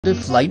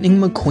If Lightning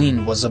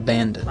McQueen was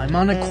abandoned? I'm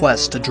on a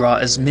quest to draw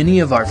as many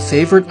of our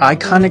favorite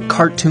iconic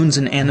cartoons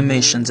and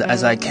animations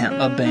as I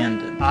can.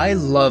 Abandoned. I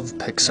love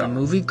Pixar. The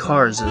movie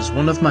Cars is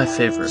one of my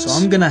favorites, so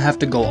I'm gonna have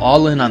to go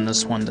all in on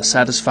this one to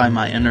satisfy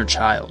my inner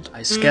child.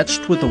 I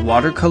sketched with a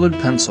watercolored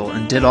pencil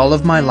and did all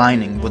of my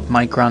lining with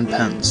micron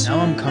pens. Now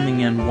I'm coming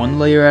in one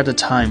layer at a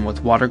time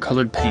with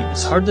watercolored paint.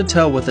 It's hard to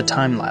tell with a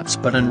time lapse,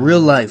 but in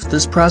real life,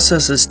 this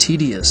process is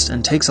tedious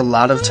and takes a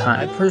lot of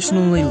time. I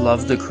personally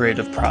love the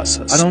creative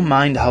process. I don't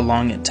mind how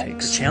long it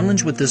takes. The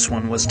challenge with this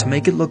one was to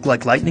make it look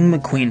like Lightning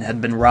McQueen had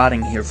been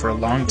rotting here for a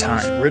long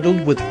time,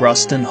 riddled with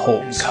rust and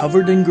holes,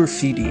 covered in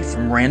graffiti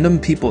from random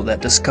people that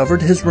discovered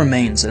his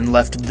remains and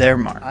left their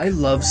mark. I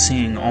love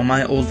seeing all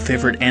my old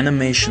favorite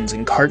animations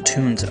and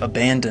cartoons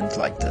abandoned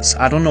like this.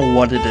 I don't know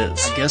what it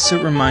is. I guess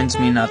it reminds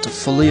me not to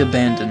fully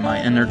abandon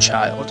my inner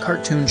child. What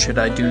cartoon should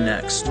I do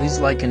next? Please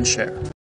like and share.